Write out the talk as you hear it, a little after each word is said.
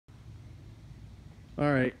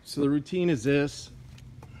Alright, so the routine is this.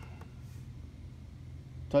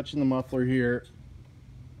 Touching the muffler here.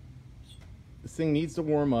 This thing needs to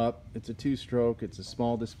warm up. It's a 2-stroke, it's a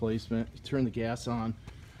small displacement. You turn the gas on.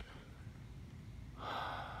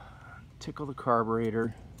 Tickle the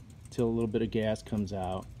carburetor till a little bit of gas comes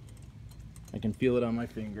out. I can feel it on my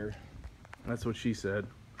finger. That's what she said.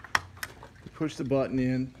 You push the button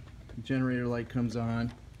in, the generator light comes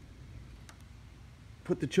on.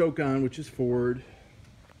 Put the choke on, which is forward.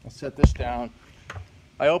 I'll set this down.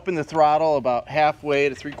 I open the throttle about halfway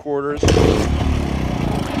to 3/4.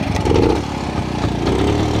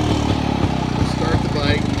 Start the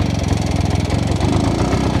bike.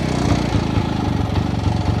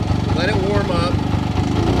 Let it warm up.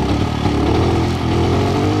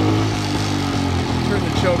 Turn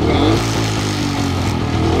the choke off.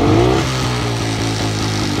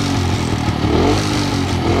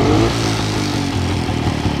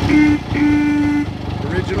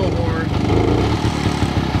 Original horn.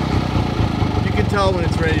 You can tell when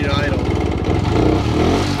it's ready to idle.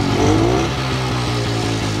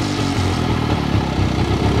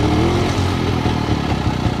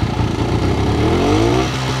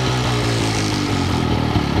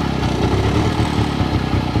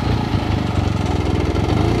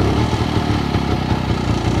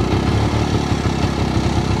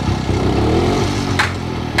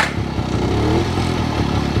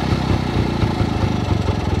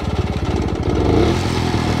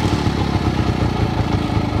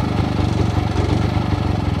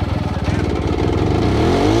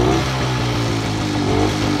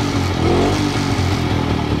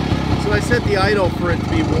 I set the idle for it to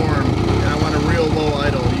be warm, and I want a real low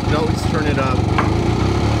idle. You can always turn it up.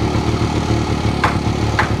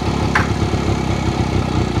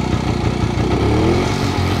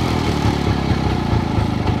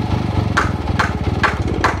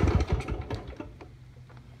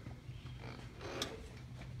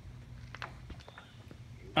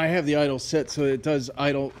 I have the idle set so it does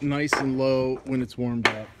idle nice and low when it's warmed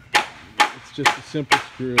up. It's just a simple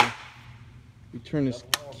screw. You turn this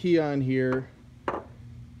key on here,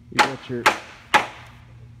 you got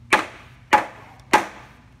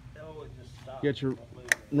your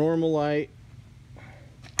normal light,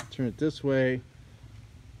 turn it this way.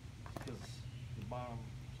 Because the bottom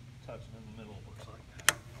touching in the middle looks like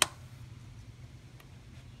that.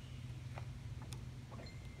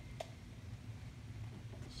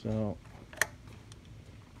 So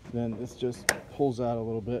then this just pulls out a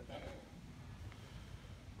little bit.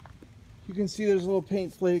 You can see there's a little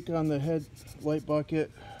paint flake on the head light bucket,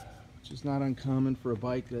 which is not uncommon for a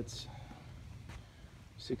bike that's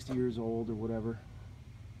 60 years old or whatever.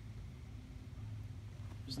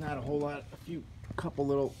 There's not a whole lot, a couple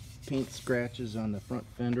little paint scratches on the front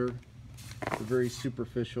fender. They're very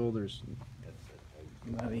superficial, there's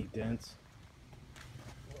not any dents.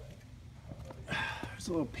 There's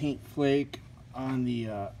a little paint flake on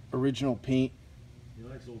the original paint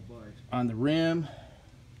on the rim.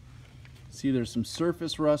 See, there's some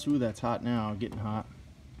surface rust. Ooh, that's hot now, getting hot.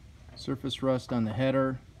 Surface rust on the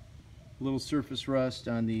header. A little surface rust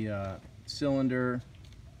on the cylinder.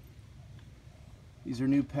 These are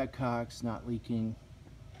new petcocks, not leaking.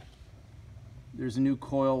 There's a new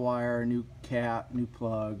coil wire, new cap, new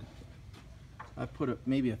plug. I've put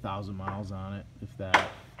maybe 1,000 miles on it, if that,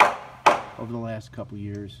 over the last couple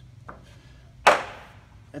years.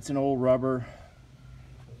 That's an old rubber.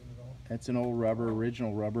 That's an old rubber,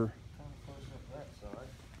 original rubber.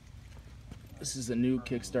 This is a new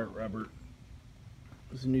kickstart rubber.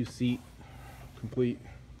 This is a new seat, complete.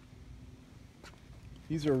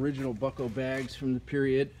 These are original bucko bags from the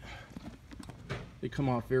period. They come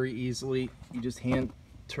off very easily. You just hand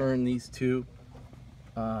turn these two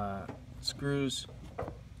screws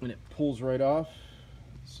and it pulls right off.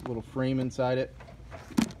 It's a little frame inside it.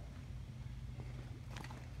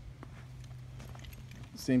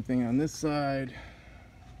 Same thing on this side.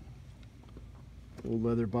 Old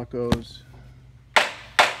leather buckos.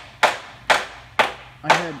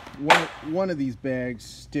 I had one of these bags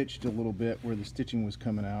stitched a little bit where the stitching was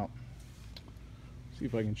coming out. See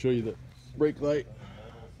if I can show you the brake light.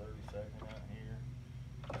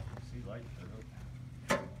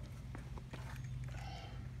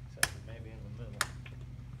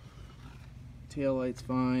 Tail light's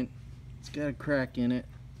fine. It's got a crack in it.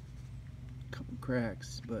 A couple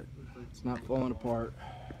cracks, but it's not falling apart.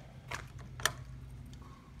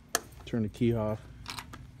 Turn the key off.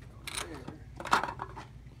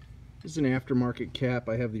 This is an aftermarket cap.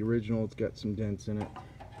 I have the original. It's got some dents in it.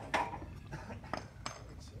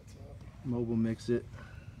 Mobile mix it.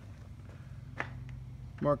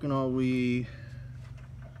 Marking all we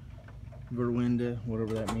Verwinde,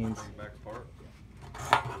 whatever that means. Bring it back apart.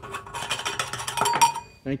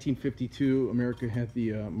 1952, America had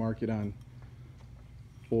the market on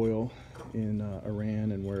oil in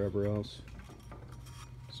Iran and wherever else.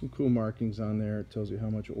 Some cool markings on there. It tells you how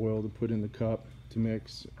much oil to put in the cup to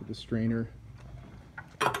mix with the strainer.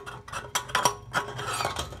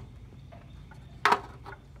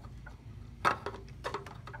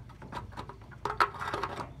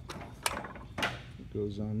 It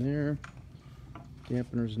goes on there.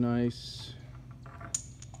 Dampener's nice.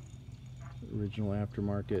 Original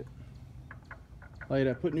aftermarket light.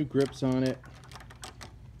 I put new grips on it.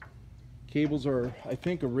 Cables are, I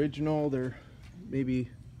think, original. They're maybe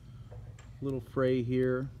a little fray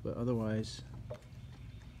here, but otherwise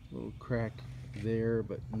a little crack there,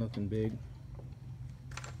 but nothing big.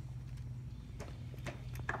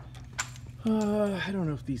 I don't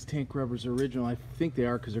know if these tank rubbers are original. I think they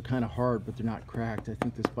are because they're kind of hard, but they're not cracked. I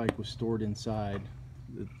think this bike was stored inside.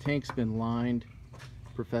 The tank's been lined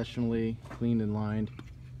professionally, cleaned and lined.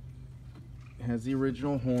 It has the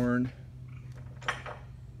original horn.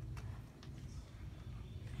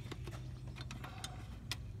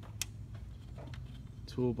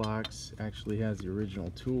 Toolbox actually has the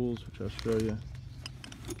original tools, which I'll show you.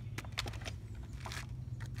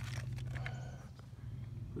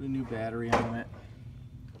 Put a new battery on it.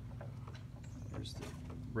 There's the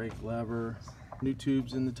brake lever, new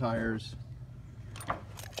tubes in the tires. You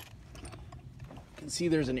can see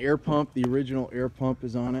there's an air pump. The original air pump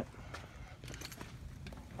is on it.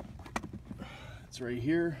 It's right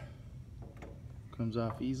here. Comes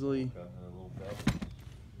off easily.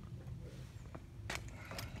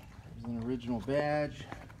 There's an original badge.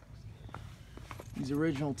 These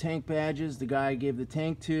original tank badges, the guy I gave the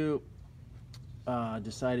tank to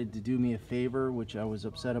decided to do me a favor, which I was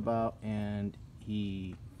upset about, and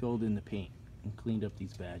he filled in the paint and cleaned up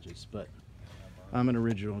these badges. But I'm an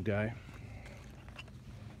original guy.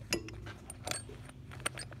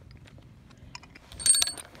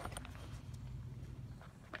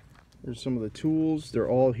 There's some of the tools. They're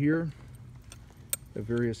all here. The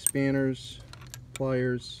various spanners,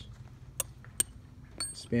 pliers,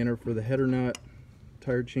 spanner for the header nut,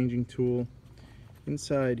 tire changing tool.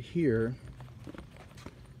 Inside here,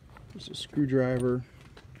 there's a screwdriver,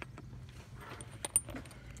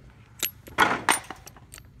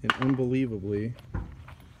 and unbelievably,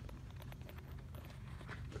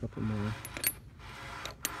 a couple more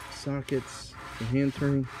sockets, the hand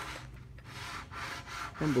turning.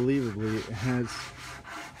 Unbelievably, it has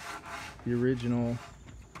the original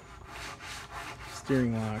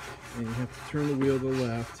steering lock, and you have to turn the wheel to the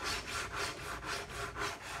left,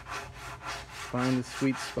 find the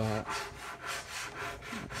sweet spot.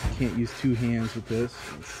 Can't use two hands with this.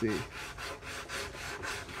 Let's see.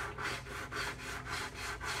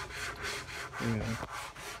 Yeah.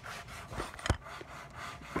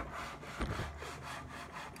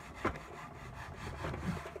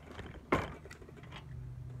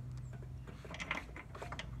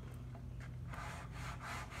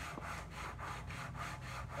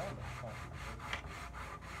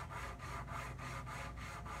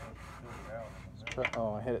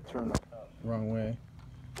 Oh, I had it turned the wrong way.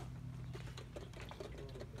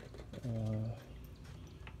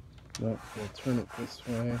 Nope, we'll turn it this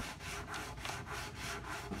way.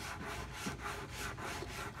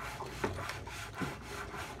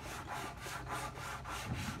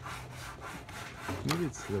 Maybe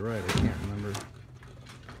it's to the right, I can't remember.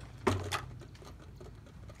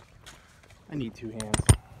 I need two hands.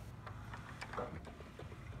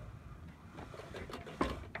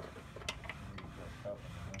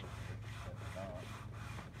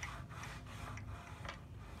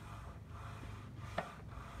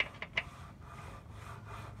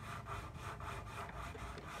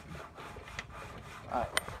 I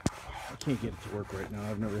can't get it to work right now.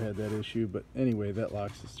 I've never had that issue, but anyway, that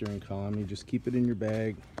locks the steering column. You just keep it in your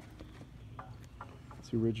bag. It's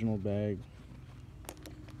the original bag.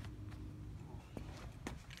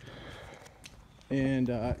 And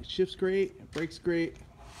it shifts great, brakes great,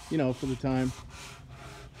 you know, for the time.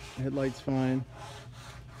 Headlights fine.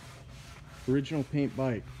 Original paint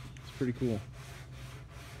bike. It's pretty cool.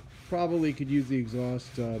 Probably could use the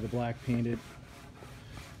exhaust, the black painted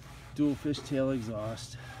dual fishtail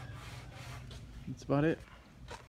exhaust. That's about it.